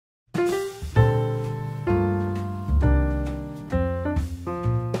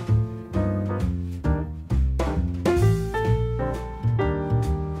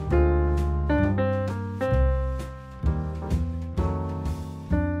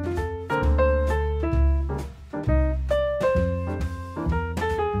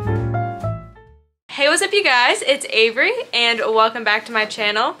What's up, you guys? It's Avery and welcome back to my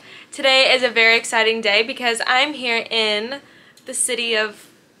channel. Today is a very exciting day because I'm here in the city of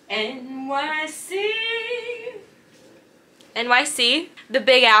NYC, the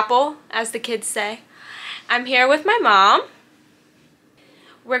Big Apple, as the kids say. I'm here with my mom.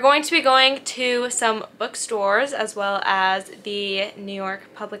 We're going to be going to some bookstores as well as the New York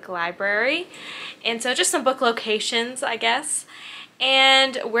Public Library, and so just some book locations, I guess.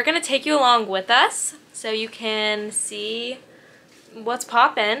 And we're going to take you along with us so you can see what's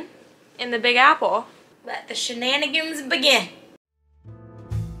poppin' in the Big Apple. Let the shenanigans begin.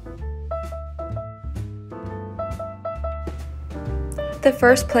 The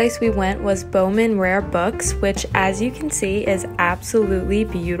first place we went was Bauman Rare Books, which, as you can see, is absolutely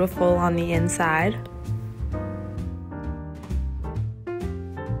beautiful on the inside.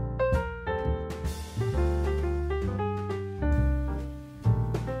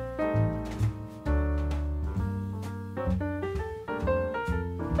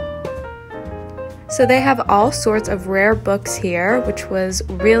 So they have all sorts of rare books here, which was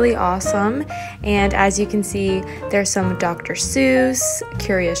really awesome. And as you can see, there's some Dr. Seuss,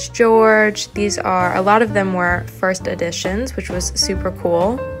 Curious George. A lot of them were first editions, which was super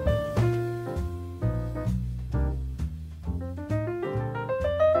cool.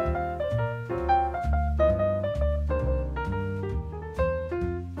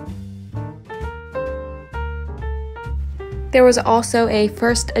 There was also a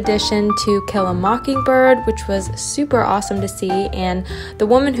first edition to Kill a Mockingbird, which was super awesome to see, and the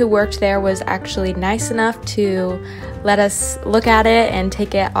woman who worked there was actually nice enough to let us look at it and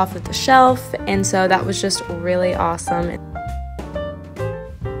take it off of the shelf, and so that was just really awesome.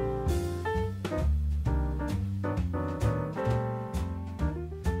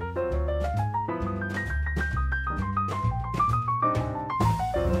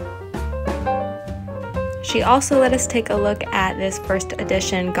 She also let us take a look at this first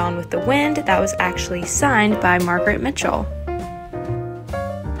edition Gone with the Wind that was actually signed by Margaret Mitchell.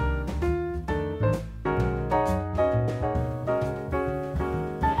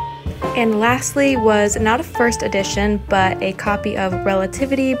 And lastly was not a first edition, but a copy of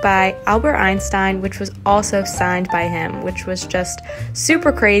Relativity by Albert Einstein, which was also signed by him, which was just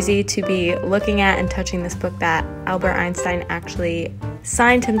super crazy to be looking at and touching this book that Albert Einstein actually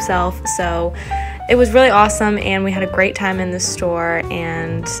signed himself. So it was really awesome, and we had a great time in the store,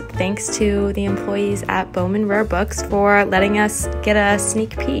 and thanks to the employees at Bauman Rare Books for letting us get a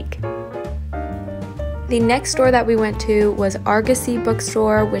sneak peek. The next store that we went to was Argosy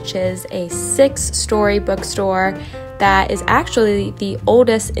Bookstore, which is a 6-story bookstore that is actually the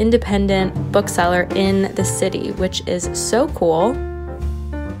oldest independent bookseller in the city, which is so cool.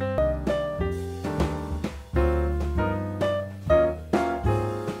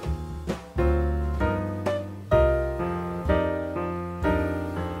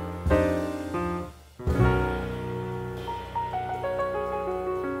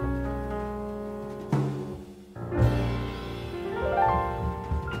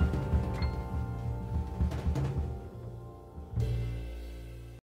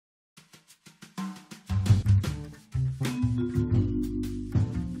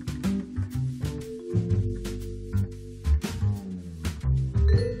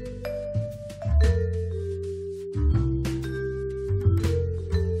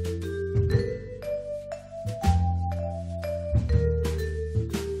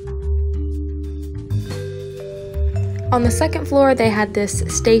 On the second floor, they had this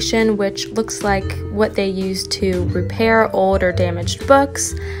station which looks like what they use to repair old or damaged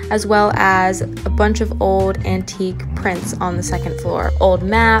books, as well as a bunch of old antique prints on the second floor, old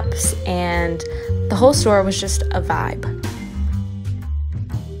maps, and the whole store was just a vibe.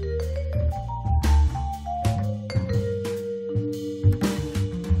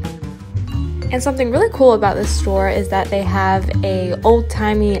 And something really cool about this store is that they have a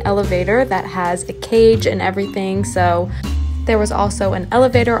old-timey elevator that has a cage and everything, so there was also an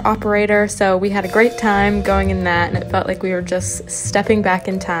elevator operator, so we had a great time going in that, and it felt like we were just stepping back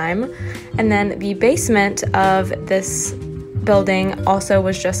in time. And then the basement of this building also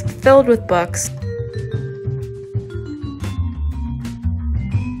was just filled with books.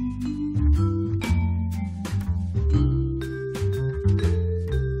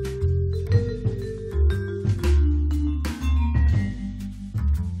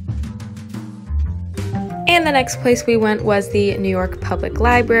 And the next place we went was the New York Public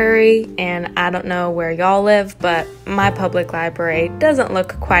Library, and I don't know where y'all live, but my public library doesn't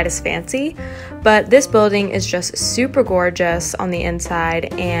look quite as fancy, but this building is just super gorgeous on the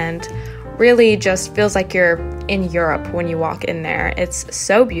inside and really just feels like you're in Europe when you walk in there. It's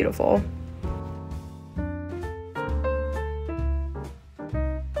so beautiful.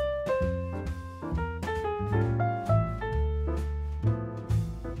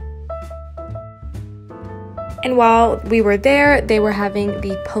 And while we were there, they were having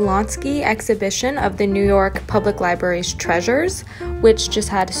the Polanski exhibition of the New York Public Library's treasures, which just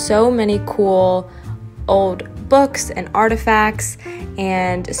had so many cool old books and artifacts.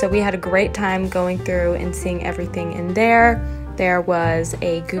 And so we had a great time going through and seeing everything in there. There was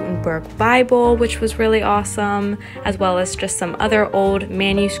a Gutenberg Bible, which was really awesome, as well as just some other old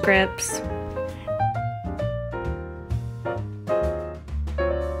manuscripts.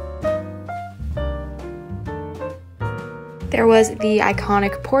 There was the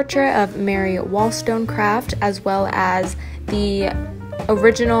iconic portrait of Mary Wollstonecraft, as well as the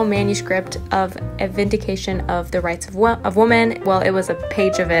original manuscript of A Vindication of the Rights of Woman. Well, it was a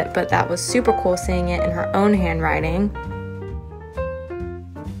page of it, but that was super cool seeing it in her own handwriting.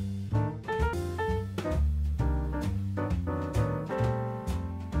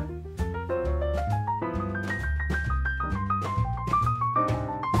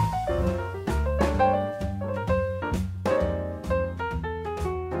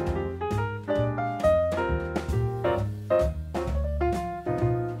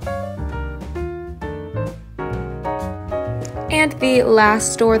 And the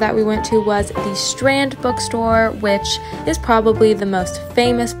last store that we went to was the Strand Bookstore, which is probably the most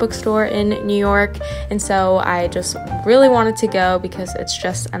famous bookstore in New York. And so I just really wanted to go because it's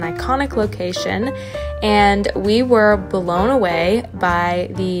just an iconic location. And we were blown away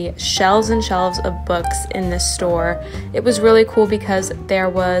by the shelves and shelves of books in this store. It was really cool because there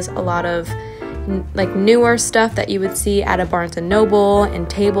was a lot of like newer stuff that you would see at a Barnes & Noble and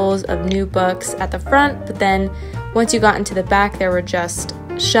tables of new books at the front, but then once you got into the back, there were just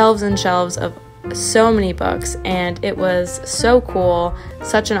shelves and shelves of so many books, and it was so cool.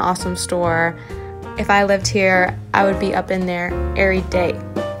 Such an awesome store. If I lived here, I would be up in there every day.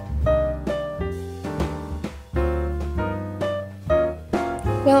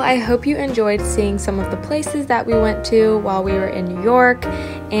 Well, I hope you enjoyed seeing some of the places that we went to while we were in New York,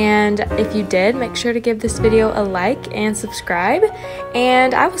 and if you did, make sure to give this video a like and subscribe,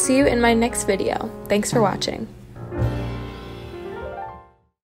 and I will see you in my next video. Thanks for watching.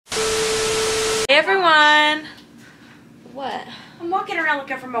 Hey everyone! What? I'm walking around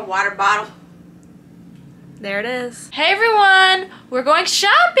looking for my water bottle. There it is. Hey everyone! We're going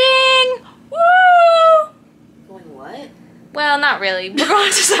shopping! Woo! Going what? Well, not really. We're going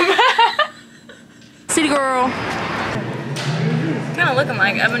to some City Girl. Kind of looking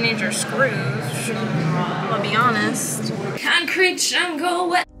like Ebenezer Scrooge. I'm gonna be honest. Concrete jungle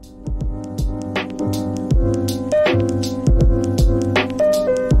wet.